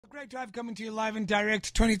Great Drive coming to you live and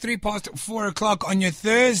direct, 23 past 4 o'clock on your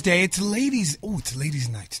Thursday. It's ladies'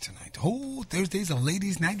 night tonight. Oh, Thursday's a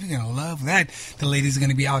ladies' night. We're going to love that. The ladies are going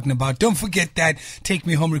to be out and about. Don't forget that Take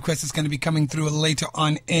Me Home request is going to be coming through later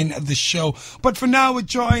on in the show. But for now, we're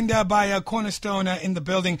joined by Cornerstone in the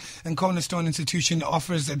building. And Cornerstone Institution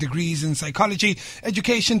offers degrees in psychology,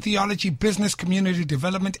 education, theology, business, community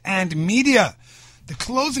development, and media. The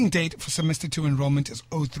closing date for semester 2 enrollment is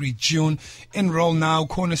 03 June. Enroll now.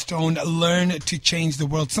 Cornerstone, learn to change the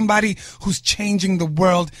world. Somebody who's changing the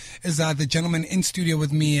world is the gentleman in studio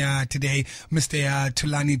with me today, Mr.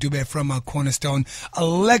 Thulani Dube from Cornerstone, a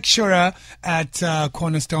lecturer at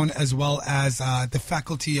Cornerstone, as well as the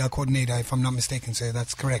faculty coordinator, if I'm not mistaken, sir.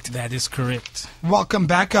 That's correct. That is correct. Welcome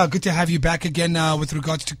back. Good to have you back again with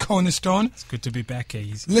regards to Cornerstone. It's good to be back,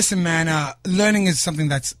 Easy. Listen, man, learning is something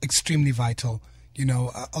that's extremely vital. You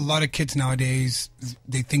know, a lot of kids nowadays,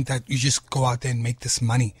 they think that you just go out there and make this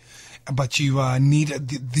money. But you need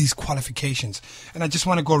these qualifications. And I just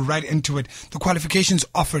want to go right into it. The qualifications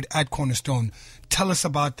offered at Cornerstone. Tell us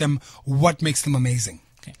about them. What makes them amazing?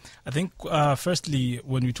 Okay. I think, firstly,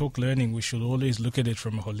 when we talk learning, we should always look at it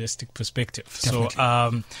from a holistic perspective. Definitely.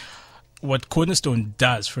 So, what Cornerstone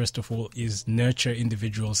does, first of all, is nurture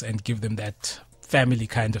individuals and give them that family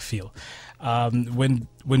kind of feel. When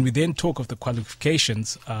we then talk of the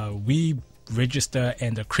qualifications, we register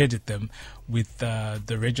and accredit them with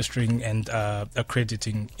the registering and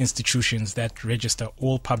accrediting institutions that register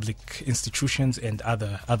all public institutions and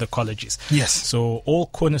other colleges. Yes. So all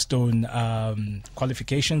Cornerstone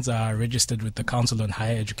qualifications are registered with the Council on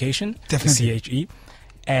Higher Education, Definitely. the CHE.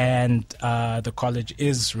 And the college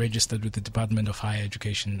is registered with the Department of Higher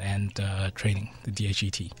Education and Training, the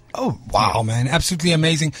DHET. Oh, wow, man. Absolutely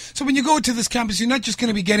amazing. So when you go to this campus, you're not just going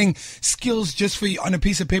to be getting skills just for you on a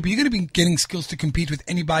piece of paper. You're going to be getting skills to compete with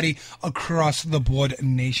anybody across the board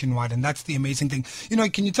nationwide. And that's the amazing thing. You know,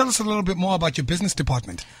 can you tell us a little bit more about your business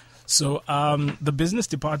department? So the business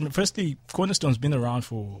department, firstly, Cornerstone's been around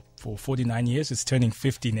for 49 years. It's turning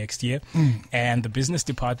 50 next year. And the business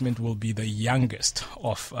department will be the youngest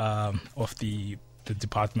of the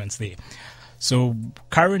departments there. So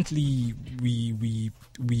currently we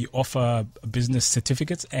offer business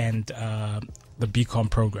certificates and the BCom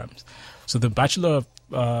programs. So the Bachelor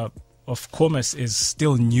of Commerce is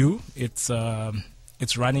still new. It's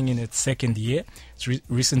running in its second year. It's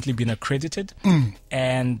recently been accredited,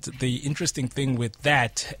 and the interesting thing with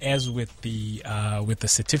that, as with the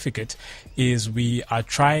certificate, is we are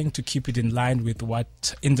trying to keep it in line with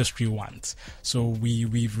what industry wants. So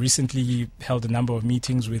we've recently held a number of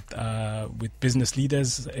meetings with business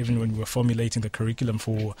leaders. Even when we were formulating the curriculum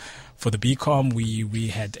for the BCom, we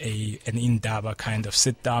had an in-daba kind of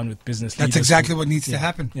sit down with business leaders. That's exactly what needs to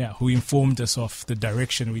happen. Yeah, who informed us of the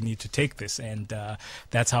direction we need to take this, and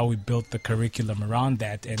that's how we built the curriculum around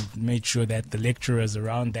that and made sure that the lecturers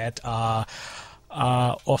around that are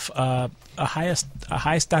of a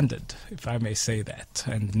high standard, if I may say that,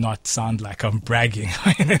 and not sound like I'm bragging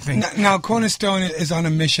or anything. Now, Cornerstone is on a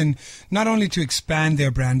mission not only to expand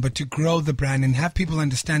their brand, but to grow the brand and have people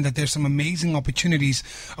understand that there's some amazing opportunities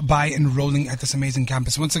by enrolling at this amazing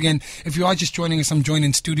campus. Once again, if you are just joining us, I'm joined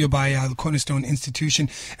in studio by the Cornerstone Institution.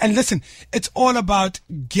 And listen, it's all about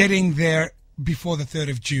getting there before the 3rd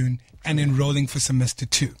of June and enrolling for semester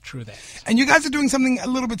 2. True that. And you guys are doing something a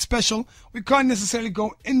little bit special. We can't necessarily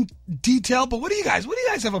go in detail, but what do you guys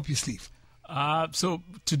have up your sleeve? So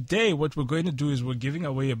today what we're going to do is we're giving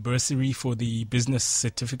away a bursary for the business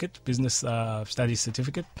certificate, business studies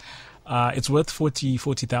certificate. It's worth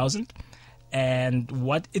 40,000. And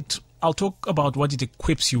I'll talk about what it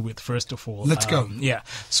equips you with first of all. Let's go. Yeah.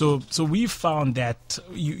 So we've found that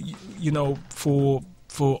you know, for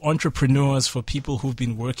entrepreneurs, for people who've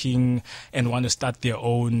been working and want to start their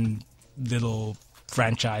own little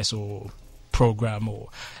franchise or program, or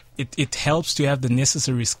it helps to have the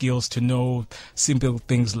necessary skills to know simple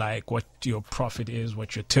things like what your profit is,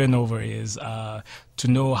 what your turnover is, to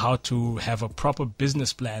know how to have a proper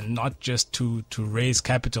business plan, not just to raise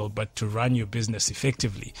capital, but to run your business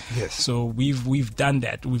effectively. Yes. So we've done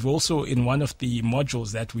that. We've also, in one of the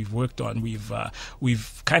modules that we've worked on,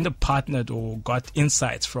 we've kind of partnered or got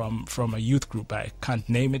insights from a youth group. I can't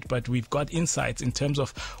name it, but we've got insights in terms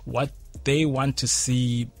of what they want to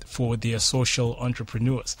see for their social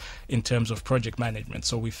entrepreneurs in terms of project management.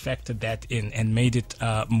 So we factored that in and made it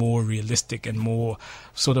more realistic and more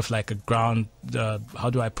sort of like a ground, how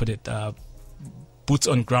do I put it, boots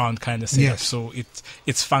on ground kind of setup. Yes. So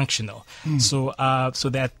it's functional. So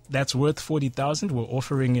that's worth 40,000. We're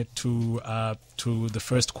offering it to the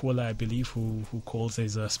first caller, I believe, who calls.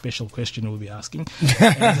 There's a special question we'll be asking.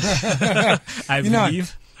 I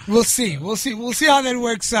believe. We'll see how that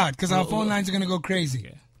works out, because our phone lines are going to go crazy.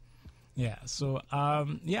 Okay. Yeah. So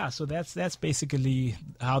so that's basically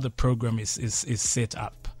how the program is set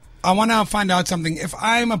up. I want to find out something. If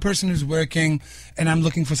I'm a person who's working and I'm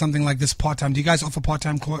looking for something like this part-time, do you guys offer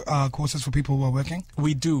part-time courses for people who are working?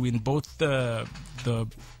 We do, in both the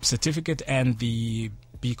certificate and the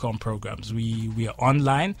BCom programs. We are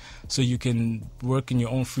online, so you can work in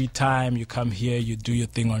your own free time. You come here, you do your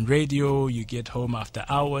thing on radio, you get home after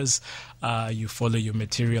hours, you follow your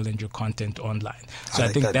material and your content online. So I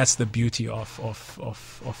think that's the beauty of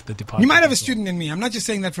the department. You might have a student in me. I'm not just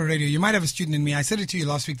saying that for radio. You might have a student in me. I said it to you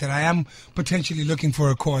last week that I am potentially looking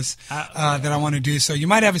for a course that I want to do. So you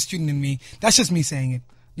might have a student in me. That's just me saying it.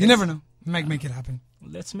 You never know. We might make it happen.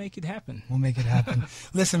 Let's make it happen. We'll make it happen.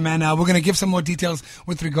 Listen, man, we're going to give some more details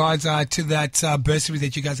with regards to that bursary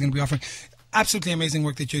that you guys are going to be offering. Absolutely amazing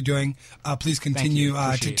work that you're doing. Please continue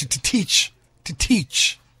to teach. To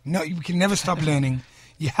teach. No, you can never stop learning.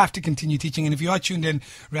 You have to continue teaching. And if you are tuned in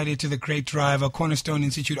radio to the Great Drive, Cornerstone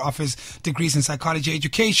Institute offers degrees in psychology,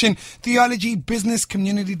 education, theology, business,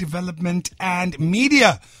 community development, and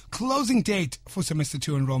media. Closing date for semester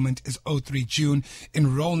 2 enrollment is 03 June.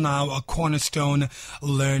 Enroll now. Cornerstone.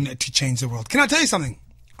 Learn to change the world. Can I tell you something?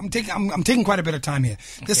 I'm taking quite a bit of time here.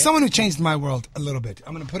 There's someone who changed my world a little bit.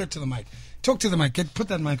 I'm going to put it to the mic. Talk to the mic. Put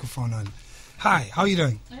that microphone on. Hi, how are you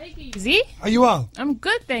doing? Hi, Easy. Are you well? I'm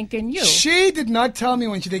good, thanking you. She did not tell me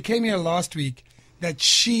when they came here last week that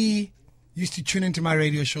she used to tune into my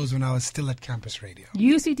radio shows when I was still at campus radio.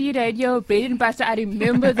 UCT Radio, Bread and Butter, I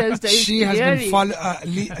remember those days. She has been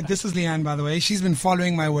following, this is Leanne, by the way. She's been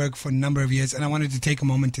following my work for a number of years, and I wanted to take a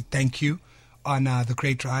moment to thank you on the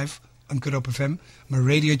Great Drive on Good Hope FM. I'm a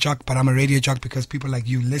radio jock, but I'm a radio jock because people like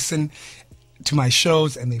you listen to my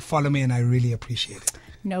shows and they follow me, and I really appreciate it.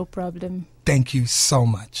 No problem. Thank you so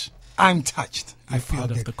much. I'm touched. You're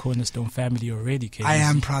proud of the Cornerstone family already, Kate. I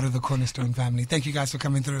am proud of the Cornerstone family. Thank you guys for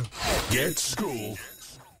coming through. Get school